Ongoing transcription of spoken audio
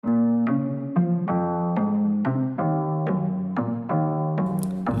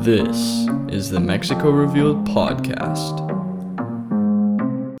This is the Mexico Revealed podcast.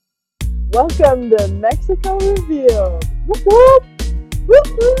 Welcome to Mexico Revealed. Whoop, whoop. Whoop,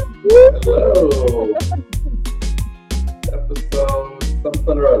 whoop, whoop. Hello. Episode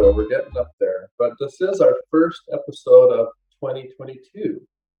something or other. We're getting up there. But this is our first episode of 2022,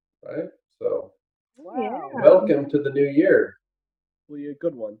 right? So, Wow. welcome to the new year. Hopefully a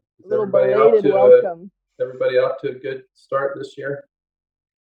good one. Is A little everybody belated welcome. everybody off to a good start this year?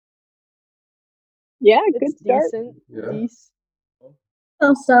 Yeah, good It's start. decent. Yeah. Decent.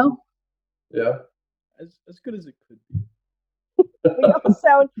 Also, Yeah. As good as it could be. We all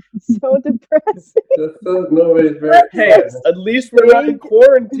sound so depressing. Nobody's very. Hey, at least we're not in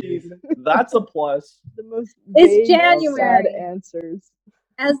quarantine. That's a plus. The most It's vague, January. sad answers.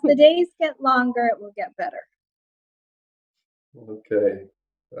 as the days get longer, it will get better. Okay.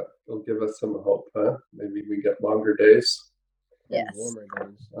 That will give us some hope, huh? Maybe we get longer days. Yes. Warmer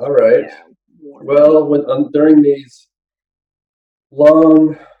days. All right. Yeah, warm. Well, during these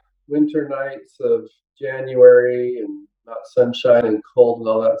long winter nights of January and not sunshine and cold and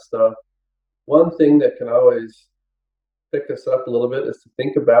all that stuff, one thing that can always pick us up a little bit is to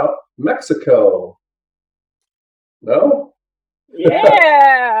think about Mexico. No?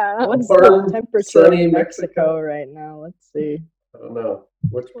 Yeah. What's Warm, the temperature sunny in Mexico. Mexico right now? Let's see. I don't know.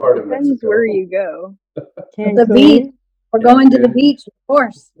 Which part of Depends Mexico? where you go. Cancun. The beach. We're going to the Cancun. beach, of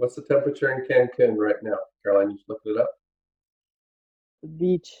course. What's the temperature in Cancun right now? Caroline, you just looked it up? The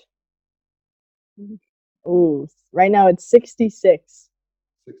beach. Ooh, right now it's 66.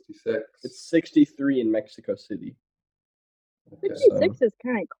 66. It's 63 in Mexico City. Okay, 56 is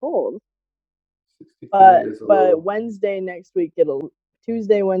kind of cold. 63 But is a little...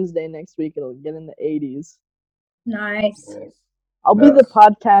 Tuesday, Wednesday next week it'll get in the 80s. Nice. Nice. I'll be the That's-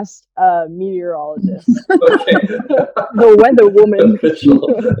 podcast meteorologist. Okay. The weather woman. Official.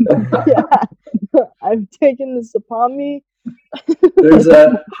 Yeah. I've taken this upon me. There's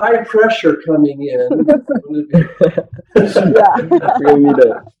a high pressure coming in. Yeah. We're gonna need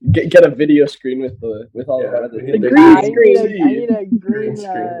to get a video screen with all Yeah, the we weather. need The to- green I screen. need a green Green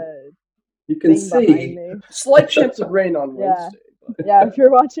screen. You can thing behind see. me. Slight chance of rain on Yeah. Wednesday. but Yeah, if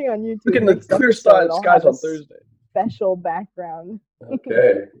you're watching on YouTube, Look at the next clear episode, I'll skies have a on Thursday. special background.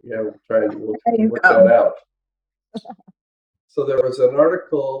 Okay. Yeah, we'll try and There you work go. that out. So there was an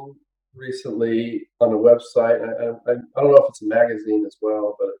article recently on a website. I don't know if it's a magazine as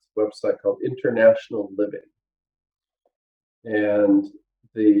well, but it's a website called International Living. And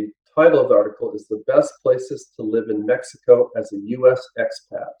the title of the article is "The Best Places to Live in Mexico as a U.S.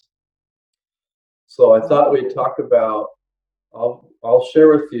 Expat." So I thought we'd talk about, I'll share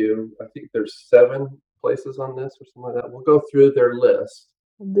with you, I think there's 7 places on this or something like that. We'll go through their list.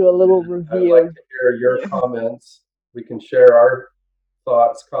 We'll do a little I'd review. like to hear your comments. We can share our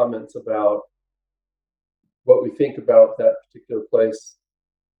thoughts, comments about what we think about that particular place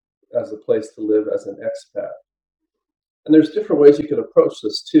as a place to live as an expat. And there's different ways you could approach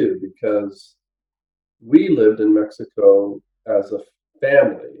this too, because we lived in Mexico as a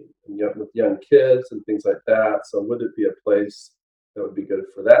family and with young kids and things like that. So would it be a place that would be good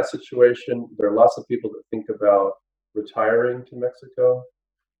for that situation? There are lots of people that think about retiring to Mexico.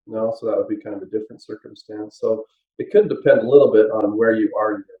 No, so that would be kind of a different circumstance. So it could depend a little bit on where you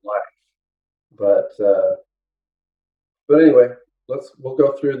are in your life. But anyway, we'll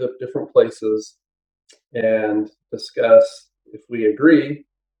go through the different places and discuss if we agree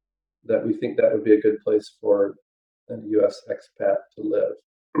that we think that would be a good place for a U.S. expat to live.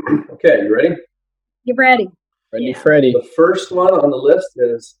 Okay, you ready? Get ready. Ready, Yeah. Freddy. The first one on the list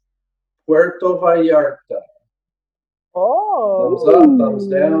is Puerto Vallarta. Oh. Thumbs up, thumbs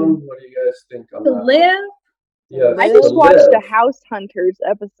down. What do you guys think on To that? live, Yes, I to just watched live. a House Hunters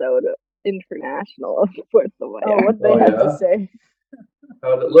episode of International of Puerto Oh, Vallarta. what they Oh, had yeah? to say.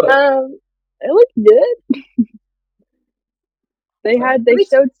 How'd it look? It looked good. They Okay.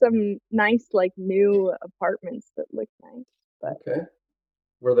 showed some nice new apartments that looked nice. Okay.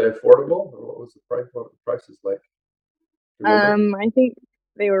 Were they affordable? Or what was the price? What were the prices like? Do you remember? I think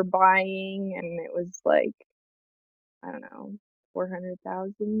they were buying, and it was I don't know,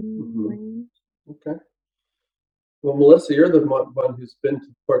 400,000 Mhm. range. Okay. Well, Melissa, you're the one who's been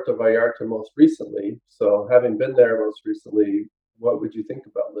to Puerto Vallarta most recently. So, having been there most recently, what would you think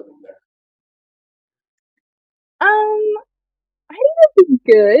about living there? I think it would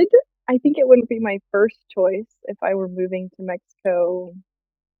be good. I think it wouldn't be my first choice if I were moving to Mexico,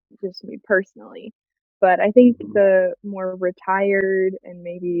 just me personally. But I think Mhm. the more retired and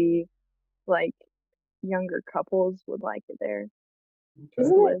maybe younger couples would like it there. Okay.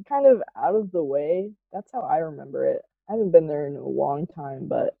 Isn't it kind of out of the way? That's how I remember it. I haven't been there in a long time,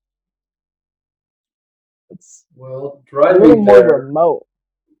 but it's Well, a little driving more there, remote.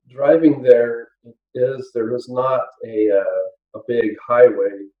 there is not a big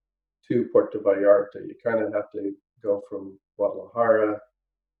highway to Puerto Vallarta. You kind of have to go from Guadalajara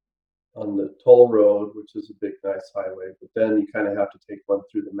on the toll road, which is a big, nice highway, but then you kind of have to take one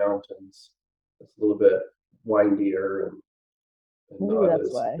through the mountains. It's a little bit windier and Maybe not that's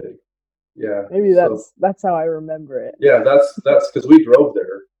as why. big. Yeah. Maybe So that's how I remember it. yeah, that's because we drove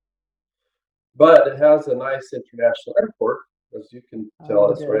there. But it has a nice international airport, as you can tell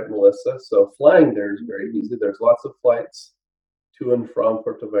Oh, us, good. right, Melissa? So flying there is very easy. There's lots of flights to and from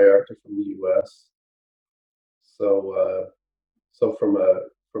Puerto Vallarta from the U.S. So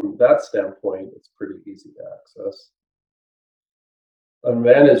from that standpoint, it's pretty easy to access.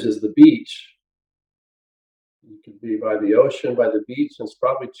 Advantage is the beach. You could be by the ocean, by the beach, and it's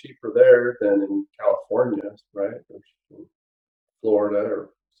probably cheaper there than in California, right? Or in Florida, or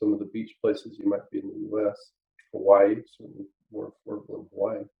some of the beach places you might be in the U.S. Hawaii, certainly more affordable in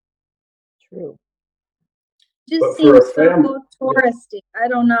Hawaii. True. Just But for seems a family, so touristy. I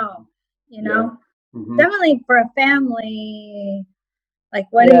don't know. You know, Mhm. definitely for a family. Like,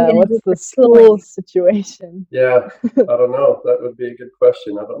 what are you Yeah, going to do what's for the school schooling? situation? Yeah, I don't know. That would be a good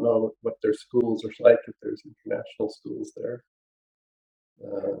question. I don't know what their schools are like, if there's international schools there.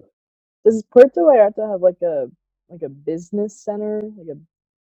 Does Puerto Vallarta have like a business center, like a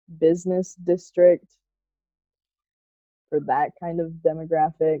business district for that kind of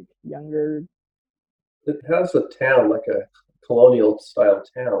demographic, younger? It has a town, like a colonial style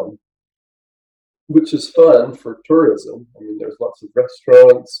town, which is fun for tourism. I mean, there's lots of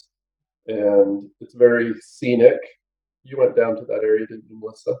restaurants and it's very scenic. You went down to that area, didn't you,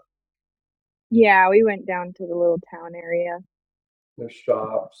 Melissa? Yeah, we went down to the little town area. There's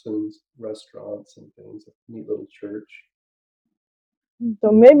shops and restaurants and things, a neat little church.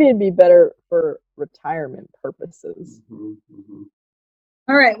 So maybe it'd be better for retirement purposes. Mhm, mhm.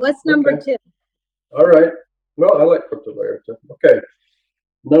 All right, what's number Okay. 2? All right. Well, I like Puerto Vallarta. Okay.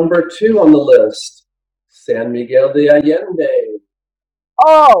 Number 2 on the list, San Miguel de Allende.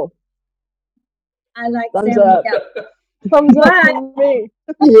 Oh, I like thumbs San up. Miguel. Thumbs up But from me.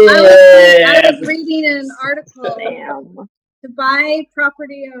 I was reading an article Damn. to buy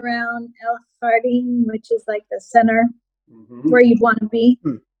property around El Jardín, which is like the center Mhm. where you'd want to be.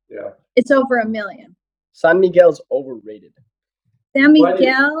 Yeah. It's over $1 million. San Miguel's overrated. San Why do you-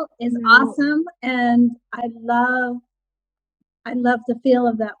 Miguel is No. awesome, and I love the feel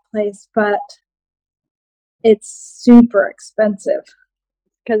of that place, but it's super expensive.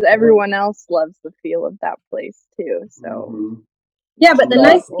 Because everyone else loves the feel of that place too. So Mhm. Yeah, but the Not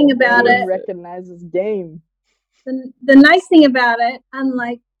nice thing about overrated. it, Recognizes game. the nice thing about it,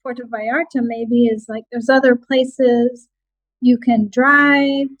 unlike Puerto Vallarta, maybe, is like there's other places you can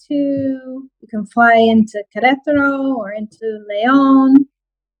drive to. You can fly into Querétaro or into León.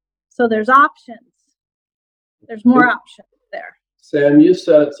 So there's options. There's more options there. Sam, you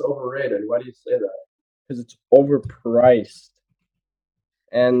said it's overrated. Why do you say that? Because it's overpriced.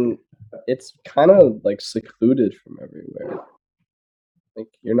 And it's kind of like secluded from everywhere. Like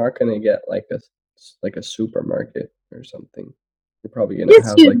you're not gonna get like a supermarket or something. You're probably gonna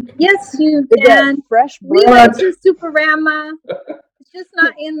have like Yes, you They get can. fresh We bread. went to Superama. It's just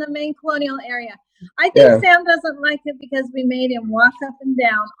not in the main colonial area. I think Yeah. Sam doesn't like it because we made him walk up and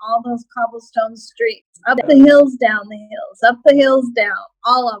down all those cobblestone streets, up the hills, down the hills, up the hills, down,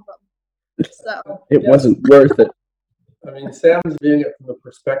 all of them. So it Yes. wasn't worth it. I mean, Sam's viewing it from the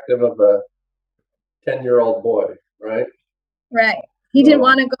perspective of a 10-year-old boy, right? right, he didn't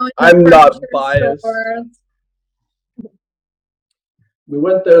want to go into I'm not furniture biased. stores. We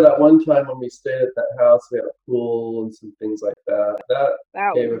went there that one time when we stayed at that house. We had a pool and some things like that. That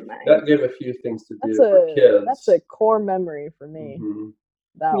that gave was a, nice. that gave a few things to do That's for kids. that's a core memory for me. Mhm.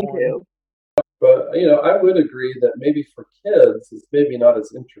 That Me one. too. But I would agree that maybe for kids it's maybe not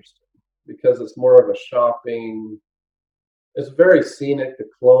as interesting because it's more of a shopping. It's very scenic, the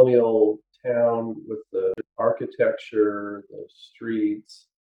colonial town with the architecture, the streets,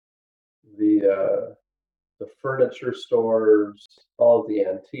 the furniture stores, all of the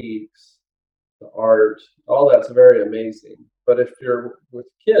antiques, the art, all that's very amazing. But if you're with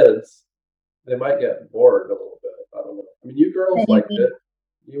kids, they might get bored a little bit. I don't know. I mean, you girls liked Maybe. it.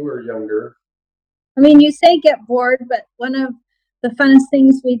 You were younger. I mean, you say get bored, but one of the funnest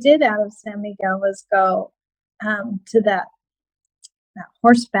things we did out of San Miguel was go to that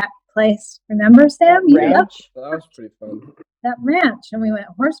horseback place. Remember, Sam? You loved Ranch. That was pretty fun. that ranch, and we went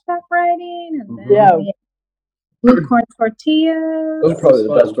horseback riding, and then Yeah. we ate blue corn tortillas. Those are probably the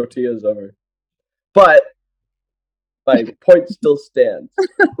was best fun. tortillas ever. But My point still stands.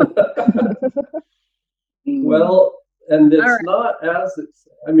 Well, and it's Alright. not as it's.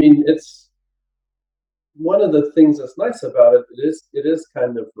 I mean, it's one of the things that's nice about it. It is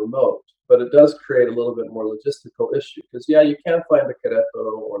kind of remote, but it does create a little bit more logistical issue because yeah, you can fly into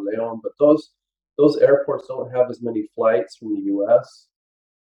Querétaro or León, but those airports don't have as many flights from the U.S.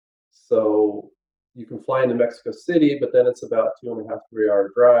 So you can fly into Mexico City, but then it's about 2.5, 3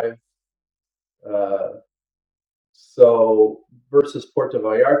 hour drive. So versus Puerto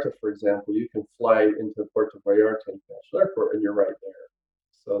Vallarta, for example, you can fly into Puerto Vallarta International Airport and you're right there.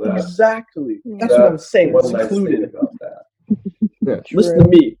 So that's Exactly. Yeah. That's what I'm saying. one It's nice thing included. about that. Yeah. Listen to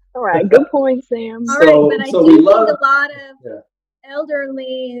me. All right, good point, Sam. All So- right, but I so do we think love- a lot of Yeah.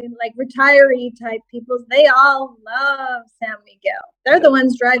 elderly, like retiree type people, they all love San Miguel. They're the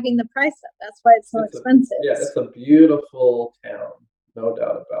ones driving the price up. That's why it's so It's a- expensive. Yeah, it's a beautiful town, no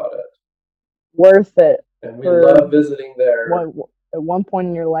doubt about it. Worth it. And we For love visiting there. At one point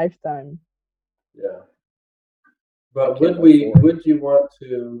in your lifetime. Yeah. But can't would afford. you want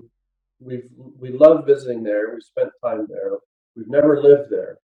to? We love visiting there. We spent time there. We've never lived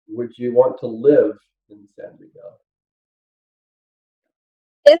there. Would you want to live in San Miguel?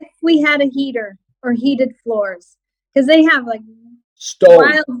 If we had a heater or heated floors, because they have like Stone.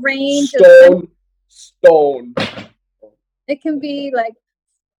 wild range of Stone. it can be like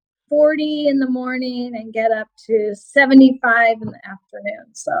 40 in the morning and get up to 75 in the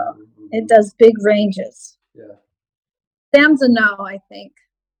afternoon. So it does big ranges. Yeah. Sam's a no, I think.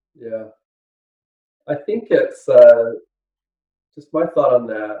 Yeah. I think it's just my thought on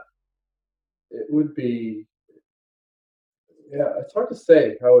that. It would be, yeah, it's hard to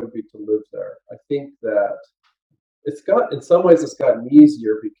say how it would be to live there. I think that in some ways, it's gotten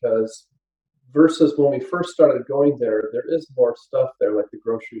easier because versus when we first started going there, there is more stuff there, like the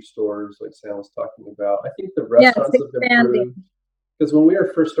grocery stores, like Sam was talking about. I think the Yeah, it's restaurants have expanding. improved because when we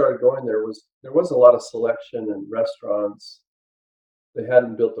first started going there was a lot of selection in restaurants. They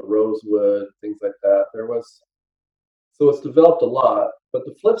hadn't built the Rosewood, things like that. So it's developed a lot. But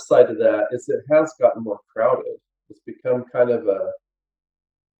the flip side of that is it has gotten more crowded. It's become kind of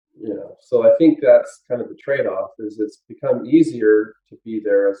so I think that's kind of the trade-off is it's become easier to be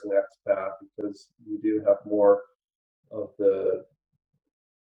there as an expat because you do have more of the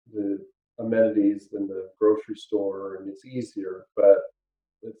amenities than the grocery store and it's easier, but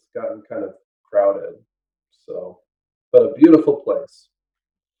it's gotten kind of crowded. So, but a beautiful place.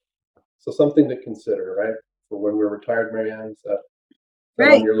 So something to consider, right? For when we're retired, Marianne, is that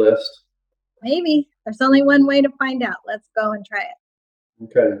Right. on your list? Maybe. There's only one way to find out. Let's go and try it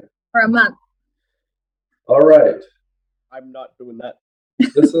Okay. for a month. All right. I'm not doing that.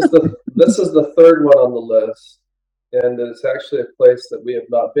 This is the third one on the list, and it's actually a place that we have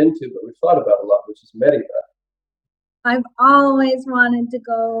not been to, but we've thought about a lot, which is Merida. I've always wanted to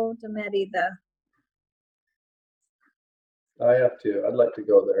go to Merida. I have to. I'd like to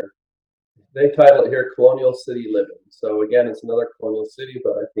go there. They title it here Colonial City Living. So again, it's another colonial city,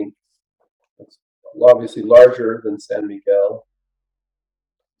 but I think it's obviously larger than San Miguel.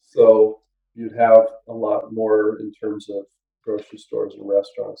 So you'd have a lot more in terms of grocery stores and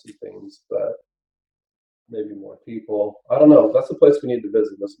restaurants and things, but maybe more people. I don't know. That's a place we need to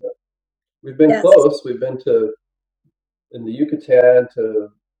visit, isn't it? We've been Yes. close. We've been in the Yucatan to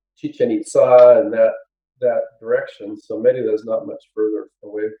Chichen Itza and that direction. So Merida is not much further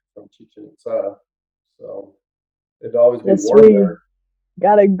away from Chichen Itza. So it'd always be Yes, warm we- there.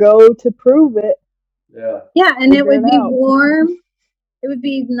 Gotta go to prove it. Yeah. Yeah, and it would Figure it be out. warm. It would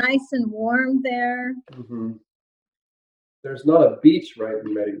be nice and warm there. hmm There's not a beach right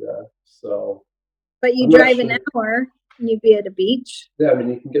in Merida. So But you I'm not drive an sure. hour and you'd be at a beach. yeah, I mean,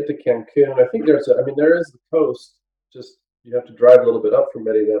 you can get to Cancun. I think there is the coast. Just you have to drive a little bit up from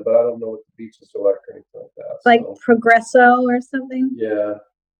Merida, but I don't know what the beaches are like or anything like that. Like so, Progresso or something. yeah.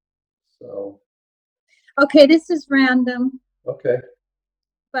 So Okay, this is random, okay.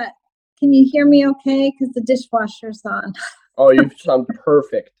 but can you hear me okay? Because the dishwasher's on. Oh, you sound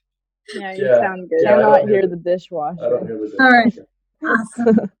perfect. Yeah, you Yeah. sound good. Yeah, I Cannot don't hear hear the dishwasher. I don't hear the All right. dishwasher.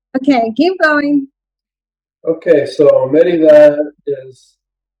 Awesome. Okay, keep going. Okay, so Merida is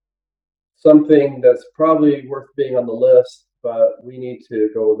something that's probably worth being on the list, but we need to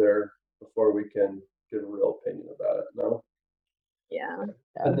go there before we can give a real opinion about it. No. Yeah.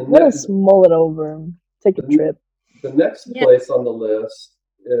 Yeah, And the let next- us mull it over and take a the- trip. The next Yeah. place on the list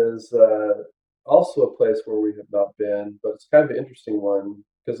is also a place where we have not been, but it's kind of an interesting one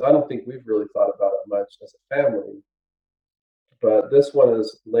because I don't think we've really thought about it much as a family. But this one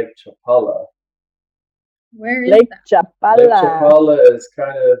is Lake Chapala. Where is Lake that? Lake Chapala. Chapala is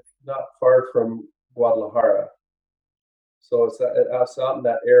kind of not far from Guadalajara. So it's out in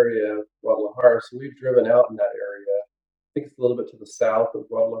that area, Guadalajara. So we've driven out in that area. I think it's a little bit to the south of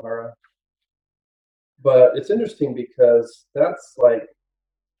Guadalajara. But it's interesting because that's like,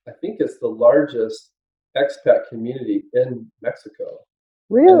 I think it's the largest expat community in Mexico.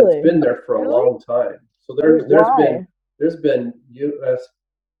 And Really? it's been there for a Really? long time. So Wait, why? there's been U.S.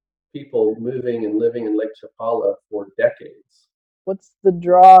 people moving and living in Lake Chapala for decades. What's the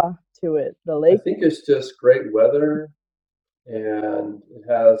draw to it? The I lake? think it's just great weather, and it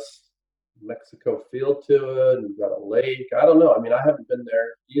has Mexico feel to it, and you've got a lake. I don't know. I mean, I haven't been there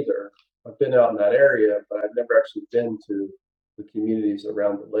either. I've been out in that area, but I've never actually been to the communities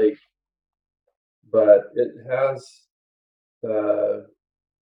around the lake. But it has,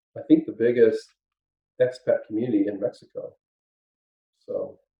 I think, the biggest expat community in Mexico.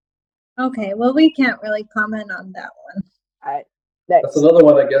 So Okay, well, we can't really comment on that one. that's Next. another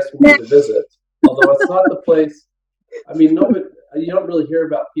one I guess we need to visit. Although it's not the place. I mean, you don't really hear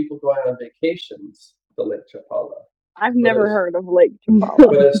about people going on vacations to Lake Chapala. I've never it's- heard of Lake But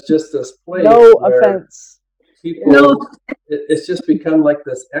Chapala. it's just this place No where offense. people, No. it's just become like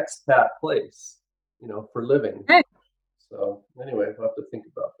this expat place, for living. Hey. So anyway, we'll have to think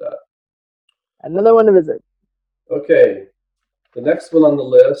about that. Another one to visit. Okay, the next one on the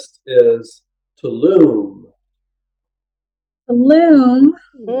list is Tulum. Tulum.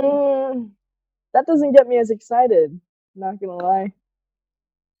 That doesn't get me as excited. Not gonna lie.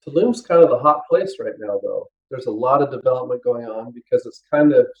 Tulum's kind of the hot place right now, though. There's a lot of development going on because it's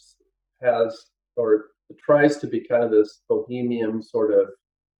kind of it tries to be kind of this bohemian sort of,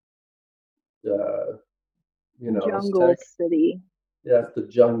 Jungle aesthetic. city. Yeah, it's the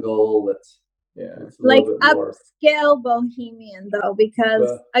jungle. It's a Like little bit more. upscale bohemian, though, because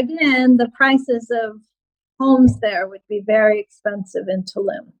Well- again, the prices of homes there would be very expensive in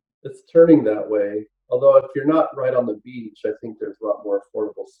Tulum. It's turning that way. Although if you're not right on the beach, I think there's a lot more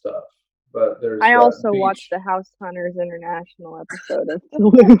affordable stuff. But there's I that also beach. watched the House Hunters International episode of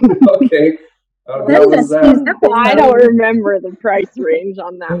Tulum. Okay. How That was is- that? I don't remember the price range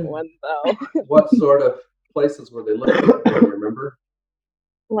on that one though. What sort of places were they looking at? Do you remember?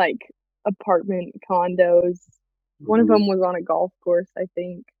 Like apartment condos. One of Mhm. them was on a golf course, I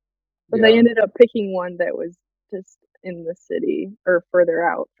think. But they Yeah. ended up picking one that was just in the city or further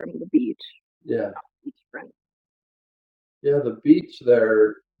out from the beach. Yeah. Beachfront. Yeah, the beach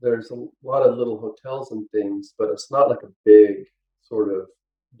there's a lot of little hotels and things, but it's not like a big sort of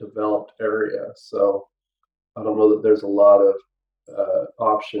developed area. So I don't know that there's a lot of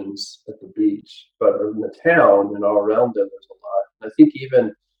options at the beach, but in the town and all around it, there's a lot. And I think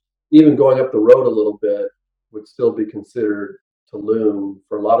even going up the road a little bit would still be considered Tulum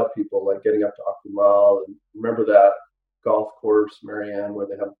for a lot of people, like getting up to Akumal. And remember that golf course, Marianne, where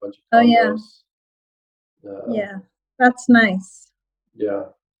they have a bunch of Oh, yeah. condos? Yeah, that's nice. Yeah.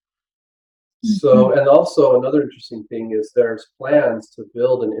 So, and also another interesting thing is there's plans to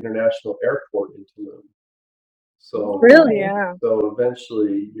build an international airport in Tulum. So, Really? Yeah. so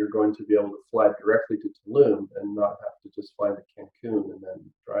eventually you're going to be able to fly directly to Tulum and not have to just fly to Cancun and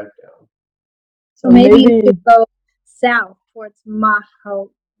then drive down. So maybe you could go south towards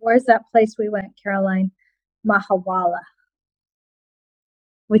Where's that place we went, Caroline? Mahawala,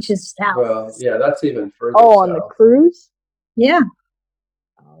 which is south. Well, yeah, that's even further Oh, on the south. cruise? Yeah.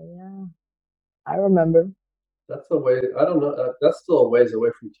 Oh yeah. I remember. That's a way. I don't know. That's still a ways away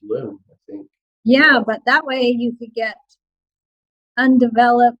from Tulum, I think. Yeah, but that way you could get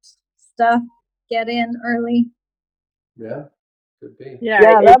undeveloped stuff, get in early. Yeah, could be. Yeah,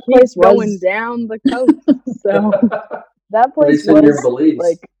 Yeah, it that keeps place going was- down the coast. So That What do you place say near was Belize?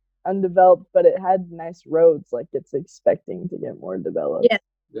 like undeveloped, but it had nice roads. Like it's expecting to get more developed. Yeah.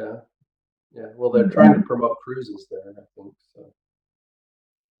 Yeah, yeah. Well, they're trying to promote cruises there, I think so.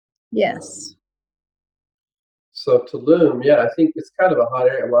 Yes. So Tulum, yeah, I think it's kind of a hot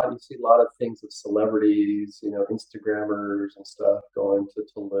area. You see a lot of things of celebrities, Instagrammers and stuff going to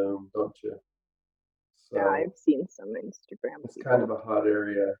Tulum, don't you? So yeah, I've seen some Instagram. it's kind of a hot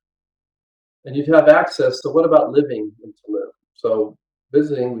area. And you'd have access. So what about living in Tulum? So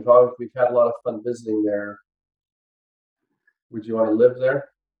visiting, we've had a lot of fun visiting there. Would you want to live there?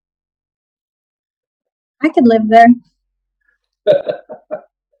 I could live there.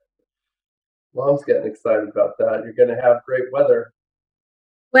 Mom's getting excited about that. You're going to have great weather.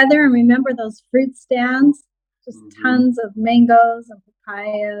 Weather, and remember those fruit stands? Just Mhm. tons of mangoes and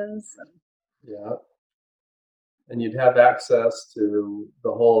papayas. Yeah. And you'd have access to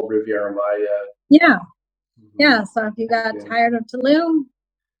the whole Riviera Maya. Yeah, Mhm. yeah. So if you got Yeah. tired of Tulum,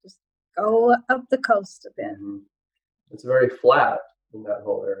 just go up the coast a bit. Mhm. It's very flat in that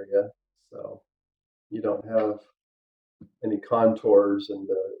whole area, so you don't have any contours in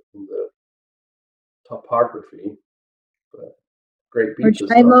the topography, but great Or beaches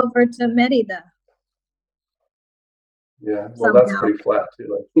drive though. over to Merida. Yeah, well, that's somehow. pretty flat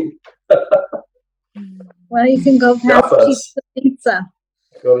too, I think. Well, you can go past Chiapas. Pizza.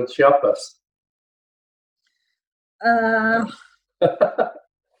 Go to Chiapas.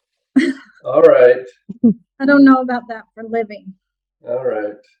 All right. I don't know about that for living. All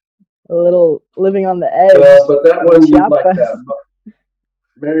right. A little living on the edge. Well, but that one you like Chiapas. that.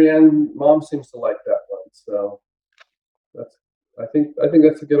 Marianne, Mom seems to like that one, so I think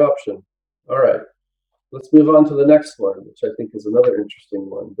that's a good option. All right. Let's move on to the next one, which I think is another interesting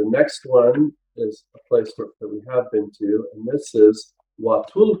one. The next one is a place that we have been to, and this is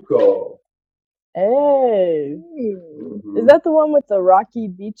Huatulco. Hey, Mhm. is that the one with the rocky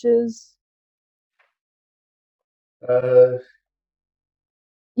beaches?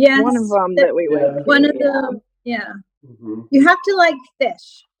 Yes. One of them that we went to. One of yeah. them. Yeah. Mhm. You have to like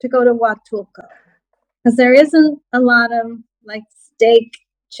fish to go to Huatulco because there isn't a lot of like steak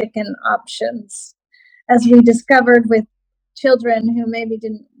chicken options, as we discovered with children who maybe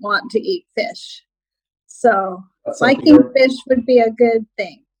didn't want to eat fish. So That's something liking you- fish would be a good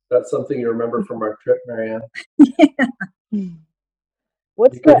thing. That's something you remember from our trip, Marianne.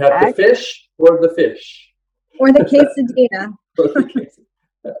 What's You can the have the fish or the fish. Or the quesadilla.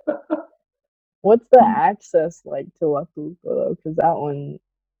 What's the access like to Huatulco though? Because that one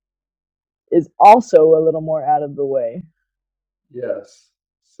is also a little more out of the way. Yes.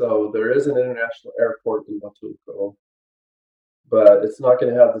 So there is an international airport in Huatulco, but it's not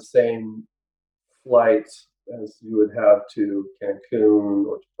going to have the same flights as you would have to Cancun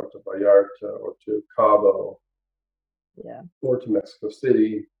or to Puerto Vallarta or to Cabo. Yeah. Or to Mexico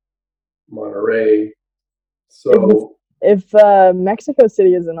City, Monterrey. So if Mexico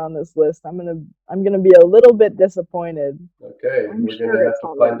City isn't on this list, I'm gonna be a little bit disappointed. Okay, I'm we're sure gonna have it's to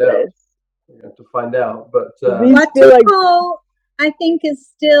on find the out. list. We're gonna have to find out. But Huatulco, I think, is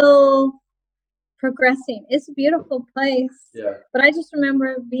still progressing. It's a beautiful place. Yeah. But I just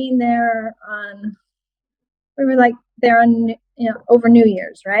remember being there we were like there on over New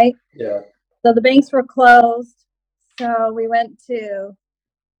Year's, right? Yeah. So the banks were closed. So we went to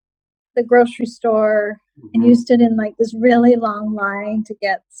the grocery store and you stood in like this really long line to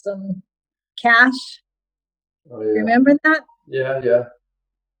get some cash. Oh yeah. Remember that? Yeah.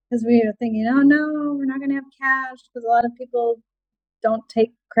 Because we were thinking, oh no, we're not gonna have cash because a lot of people don't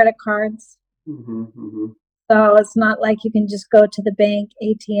take credit cards. So it's not like you can just go to the bank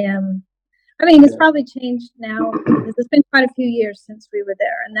ATM. I mean, it's probably changed now because it's been quite a few years since we were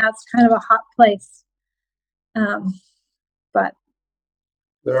there, and that's kind of a hot place. But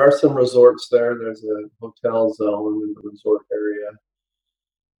there are some resorts there. There's a hotel zone in the resort area.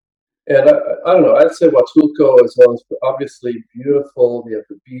 And I don't know, I'd say Huatulco is obviously beautiful. You have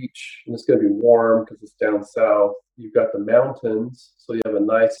the beach, and it's going to be warm because it's down south. You've got the mountains, so you have a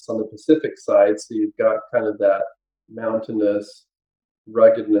nice on the Pacific side. So you've got kind of that mountainous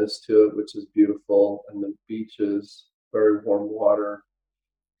ruggedness to it, which is beautiful, and the beaches, very warm water.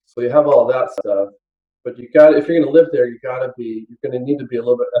 So you have all that stuff. But if you're going to live there, you're going to need to be a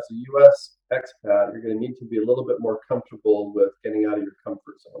little bit, as a U.S. expat, you're going to need to be a little bit more comfortable with getting out of your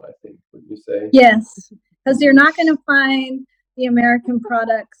comfort zone, I think, wouldn't you say? yes, because you're not going to find the American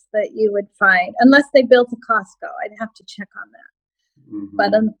products that you would find unless they built a Costco. I'd have to check on that.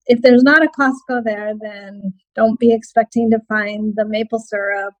 But if there's not a Costco there, then don't be expecting to find the maple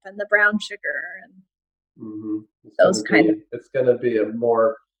syrup and the brown sugar and those kind of. It's going to be a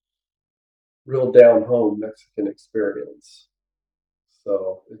more real down home Mexican experience.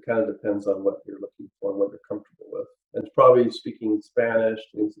 So it kind of depends on what you're looking for and what you're comfortable with. And probably speaking Spanish,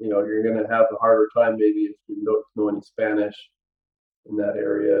 you're going to have a harder time maybe if you don't know any Spanish in that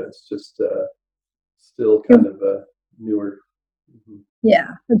area. It's just still kind of a newer. Yeah,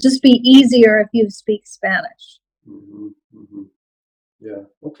 it'll just be easier if you speak Spanish. Yeah,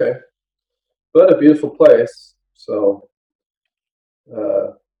 okay. But a beautiful place. So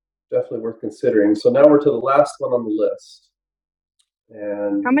definitely worth considering. So now we're to the last one on the list.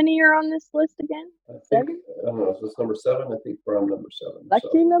 And how many are on this list again? I think, I don't know, is this number 7? I think we're on number 7.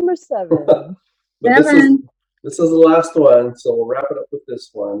 Lucky number 7. This is the last one, so we'll wrap it up with this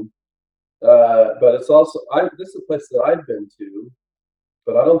one. But it's also, this is a place that I've been to,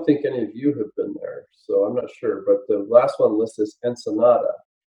 but I don't think any of you have been there, so I'm not sure. But the last one listed is Ensenada.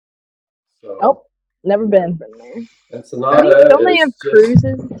 So, never been there. Ensenada. Don't they have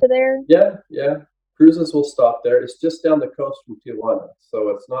cruises to there? Yeah. Cruises will stop there. It's just down the coast from Tijuana, so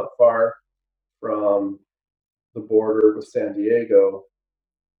it's not far from the border with San Diego.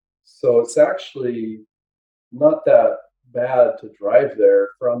 So it's actually not that bad to drive there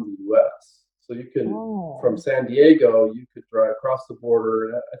from the U.S. So you can, from San Diego, you could drive across the border.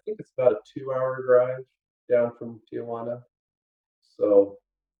 And I think it's about a 2-hour drive down from Tijuana. So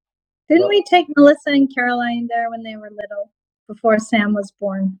Didn't we take Melissa and Caroline there when they were little, before Sam was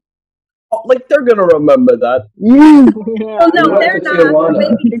born? Oh, like they're gonna remember that. Oh no, went they're to not. Tijuana.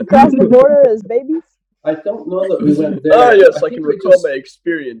 Maybe You crossed the border as babies? I don't know that we went there. Oh yes, I think can we recall just- my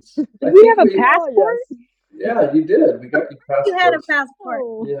experience. I Did we think have a passport? yes. Yeah, you did. We got your passport. you had a passport.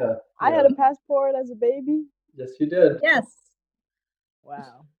 Oh, Yeah. I had a passport as a baby. Yes, you did. Yes.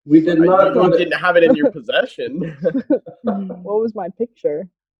 Wow. We did not go You to. didn't have it in your possession. What was my picture?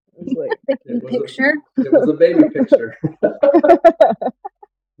 It was like It was Picture. It was a baby picture.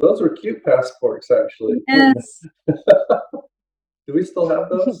 Those were cute passports, actually. Yes. Do we still have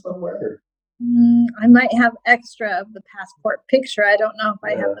those somewhere? I might have extra of the passport picture. I don't know if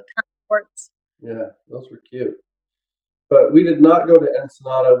I Yeah. have the passports. Yeah, those were cute. But we did not go to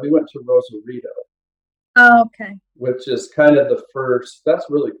Ensenada. We went to Rosarito, Oh, okay. which is kind of the first. That's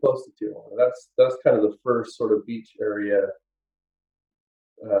really close to Tijuana. That's kind of the first sort of beach area,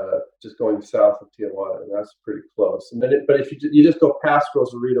 just going south of Tijuana, and that's pretty close. And then, but if you just go past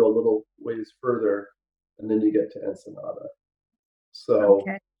Rosarito a little ways further, and then you get to Ensenada. So,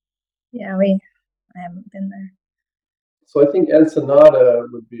 Okay. Yeah, I haven't been there. so I think Ensenada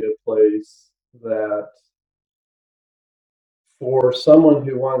would be a place that, for someone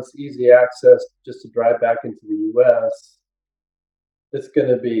who wants easy access just to drive back into the U.S., it's going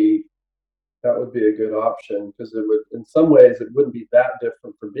to be, that would be a good option, because it would, in some ways, it wouldn't be that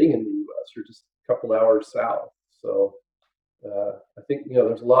different from being in the U.S. You're just a couple hours south. So I think,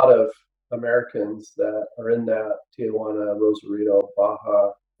 there's a lot of Americans that are in that Tijuana, Rosarito,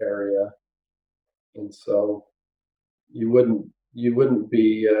 Baja area. And so you wouldn't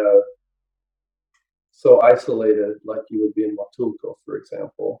be so isolated like you would be in Huatulco, for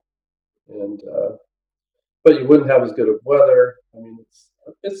example. And but you wouldn't have as good of weather. I mean,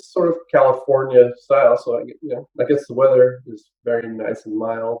 it's sort of California style, so I guess the weather is very nice and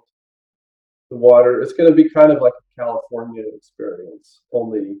mild. The water, it's going to be kind of like a California experience,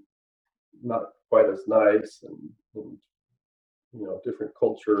 only not quite as nice, and different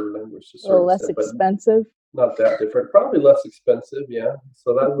culture, language to a little less extent, but expensive. not that different. Probably less expensive, yeah.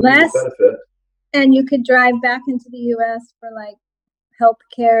 So that would be Less? a benefit. And you could drive back into the U.S. for like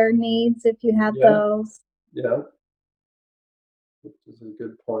healthcare needs if you had Yeah. those. Yeah, which is a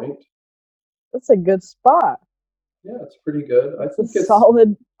good point. That's a good spot. Yeah, it's pretty good. I It's think a it's.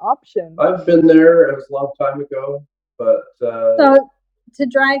 solid option. I've been there. It was a long time ago, but So to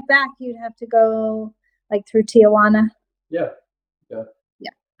drive back, you'd have to go like through Tijuana. yeah. Yeah.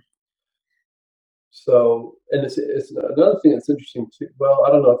 So, and it's another thing that's interesting too. Well,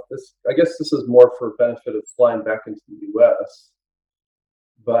 I don't know if this. I guess this is more for benefit of flying back into the U.S.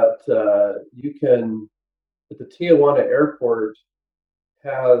 But you can, at the Tijuana airport,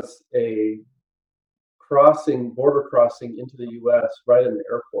 has a border crossing into the U.S. right in the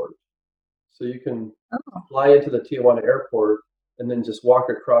airport. So you can fly into the Tijuana airport and then just walk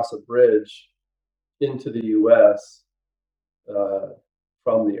across a bridge into the U.S.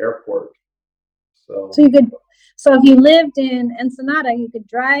 From the airport. So you could. So if you lived in Ensenada, you could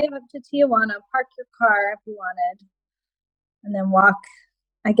drive up to Tijuana, park your car if you wanted, and then walk.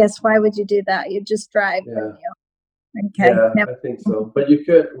 I guess why would you do that? You'd just drive, wouldn't you? Okay. yeah, Yep. I think so. But you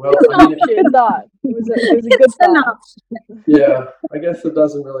could. Well, It's an I mean, option. Thought. It was a good It's an thought. option. yeah, I guess it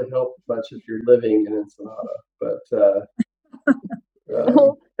doesn't really help much if you're living in Ensenada, but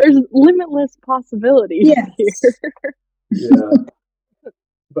Well, there's limitless possibilities Yes. here. yeah.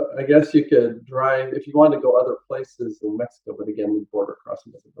 But I guess you could drive if you want to go other places in Mexico, but again, the border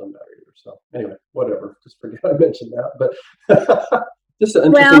crossing doesn't really matter either. So anyway, whatever. Just forget I mentioned that. But just an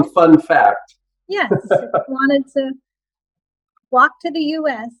interesting fun fact. Yes, if you wanted to walk to the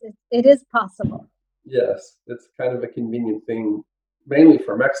U.S., it is possible. Yes, it's kind of a convenient thing, mainly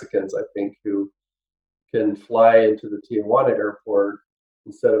for Mexicans, I think, who can fly into the Tijuana airport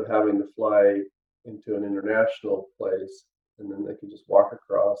instead of having to fly into an international place, and then they can just walk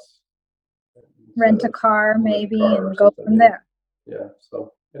across. Rent a car, maybe, and go from yeah. there. Yeah.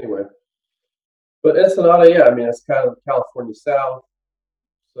 So anyway, but Ensenada, yeah, I mean, it's kind of California South,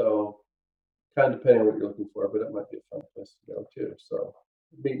 so kind of depending on what you're looking for, but it might be a fun place to go too. So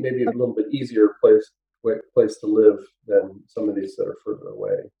maybe a little bit easier place to live than some of these that are further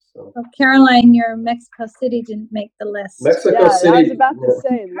away. So Caroline, your Mexico City didn't make the list. Mexico Yeah, City. I was about to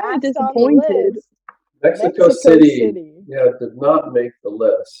say, Kinda last on the disappointed. list, Mexico City, yeah, did not make the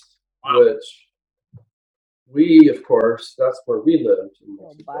list. Wow. Which we, of course, that's where we lived in a little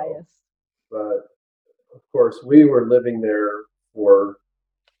Mexico. bias. But of course, we were living there for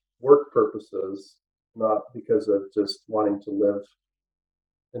work purposes, not because of just wanting to live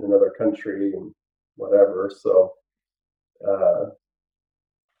in another country and whatever. So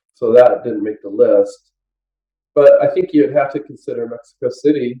that didn't make the list. But I think you'd have to consider Mexico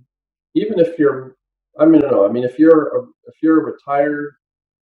City, even if you're. I mean, no. I mean, if you're a retired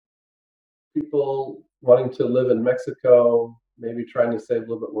people wanting to live in Mexico, maybe trying to save a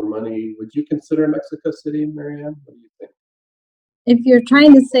little bit more money, would you consider Mexico City, Marianne? What do you think? If you're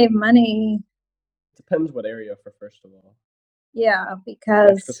trying to save money, Depends what area, first of all. yeah, Mexico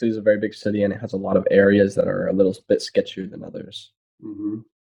because City is a very big city, and it has a lot of areas that are a little bit sketchier than others. Mm-hmm.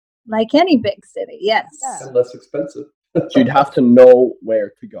 like any big city, yes. Yeah. And less expensive. So you'd have to know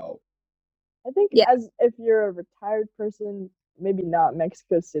where to go. I think Yeah. as if you're a retired person, maybe not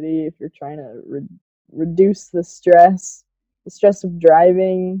Mexico City if you're trying to reduce the stress of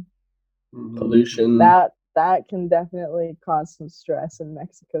driving. Mhm. Pollution. That can definitely cause some stress in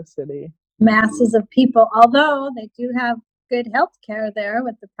Mexico City. Masses of people, although they do have good health care there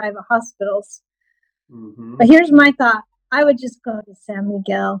with the private hospitals. Mhm. But here's my thought. I would just go to San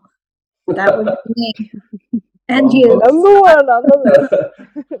Miguel. That would be me. And Mom you. votes. Number one on the list.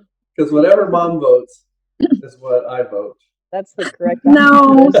 Because whatever mom votes is what I vote. That's the correct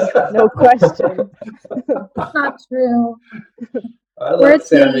No. answer. No question. Not true. I We're a like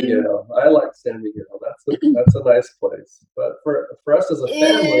San team. Miguel. I like San Miguel. That's a nice place. But for us as a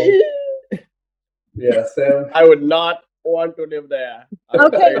family, yeah, Sam. I would not want to live there. I will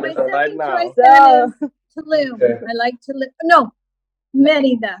Okay, tell you my this right second now. choice then is Tulum. Okay. I like Tulum. No,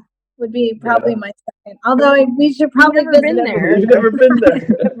 Merida would be probably Yeah. my second. Although we should probably never visit been it. there. You've never been there.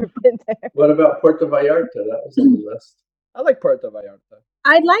 Never been there. What about Puerto Vallarta? That was on the list. I like Puerto Vallarta.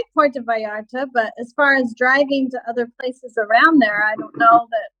 I'd like Puerto Vallarta, but as far as driving to other places around there, I don't know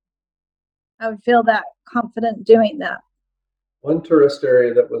that I would feel that confident doing that. One tourist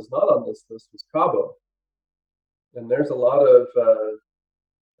area that was not on this list was Cabo, and there's a lot of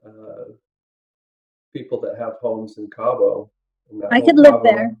people that have homes in Cabo. And that I whole could live Cabo,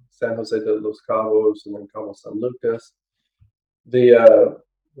 there. San Jose de los Cabos, and then Cabo San Lucas. The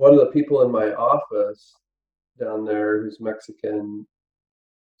one of the people in my office down there, who's Mexican,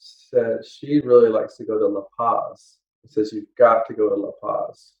 said she really likes to go to La Paz. It says you've got to go to La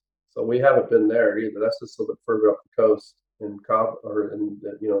Paz. So we haven't been there either. That's just a little bit further up the coast in Cabo, or in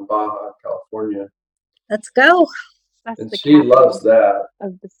Baja, California. Let's go. That's And the she capital loves that.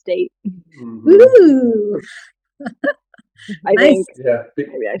 of the state. Mhm. Ooh. I Nice. think. Yeah.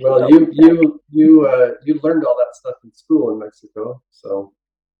 Maybe I should Well, go you learned all that stuff in school in Mexico, so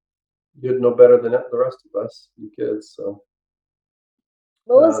you'd know better than the rest of us, you kids. So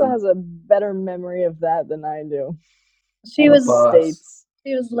Melissa Um, has a better memory of that than I do. She La was Paz, States.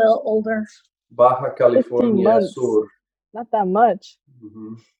 she was a little older. Baja California months. Sur. Not that much.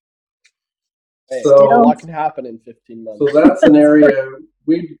 Mhm. Hey, So- a lot can happen in 15 months. So that's an area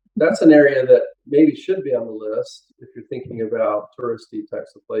that maybe should be on the list if you're thinking about touristy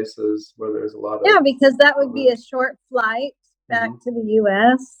types of places where there's a lot of Yeah, because that would be a short flight back to the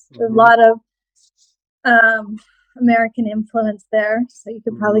US. There's a Mhm. lot of American influence there. So you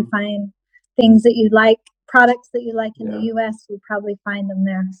could probably find things that you like, products that you like in the US, you'd probably find them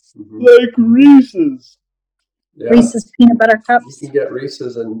there. Mhm. Like Reese's. Yeah. Reese's peanut butter You cups. can get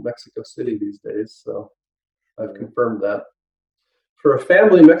Reese's in Mexico City these days, so I've confirmed that. For a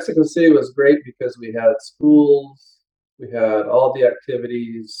family, Mexico City was great because we had schools, we had all the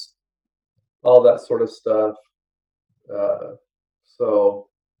activities, all that sort of stuff. So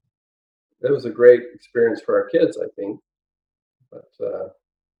it was a great experience for our kids, I think. But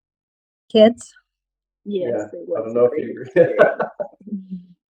Kids. Yes, yeah, it was. I don't know if you agree.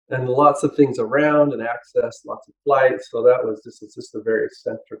 And lots of things around and access, lots of flights. So that was it's just a very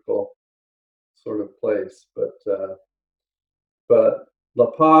centrical sort of place. But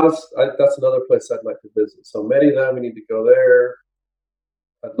La Paz, that's another place I'd like to visit. So Merida, we need to go there.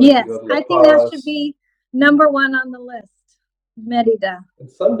 I'd like Yes, to go to La I think that Paz. should be number one on the list. Merida. And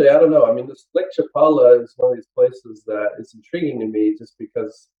someday, I don't know. I mean, this Lake Chapala is one of these places that is intriguing to me, just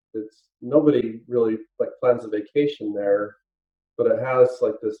because nobody really plans a vacation there, but it has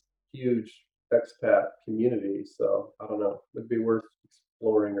this huge expat community. So I don't know. It'd be worth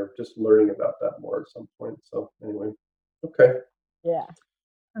exploring or just learning about that more at some point. So anyway, okay. Yeah.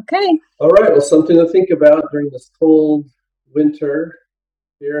 Okay. All right. Well, something to think about during this cold winter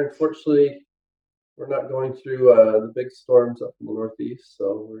here. Unfortunately, we're not going through the big storms up in the Northeast,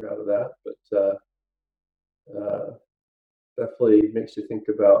 so we're out of that. But definitely makes you think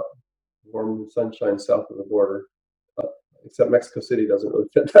about warm sunshine south of the border. Except Mexico City doesn't really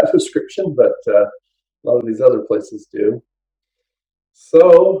fit that description, but a lot of these other places do.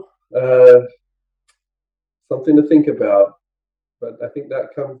 So, something to think about. But I think that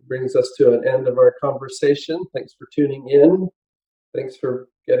brings us to an end of our conversation. Thanks for tuning in. Thanks for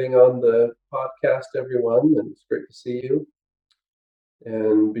getting on the podcast, everyone. And it's great to see you.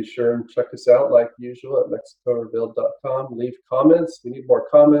 And be sure and check us out like usual at mexicorevealed.com. Leave comments. We need more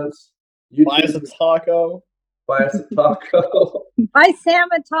comments. Buy us a taco. Buy us a taco. Buy Sam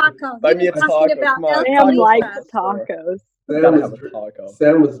a taco. Buy He me a was talking taco, about come on. El Sam Tacos likes from the store. tacos.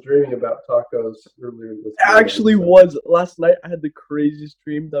 Sam was dreaming about tacos earlier this It morning. actually was. Last night I had the craziest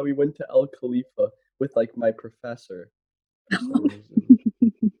dream that we went to El Khalifa with like my professor. For some reason.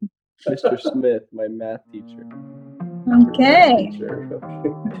 Mr. Smith, my math teacher. Okay. Sure.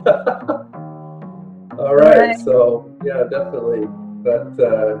 All right. So yeah, definitely. But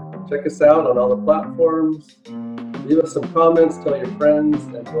check us out on all the platforms. Leave us some comments, tell your friends,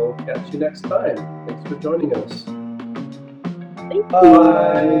 and we'll catch you next time. Thanks for joining us. Thank you.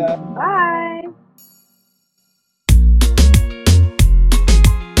 Bye. Bye.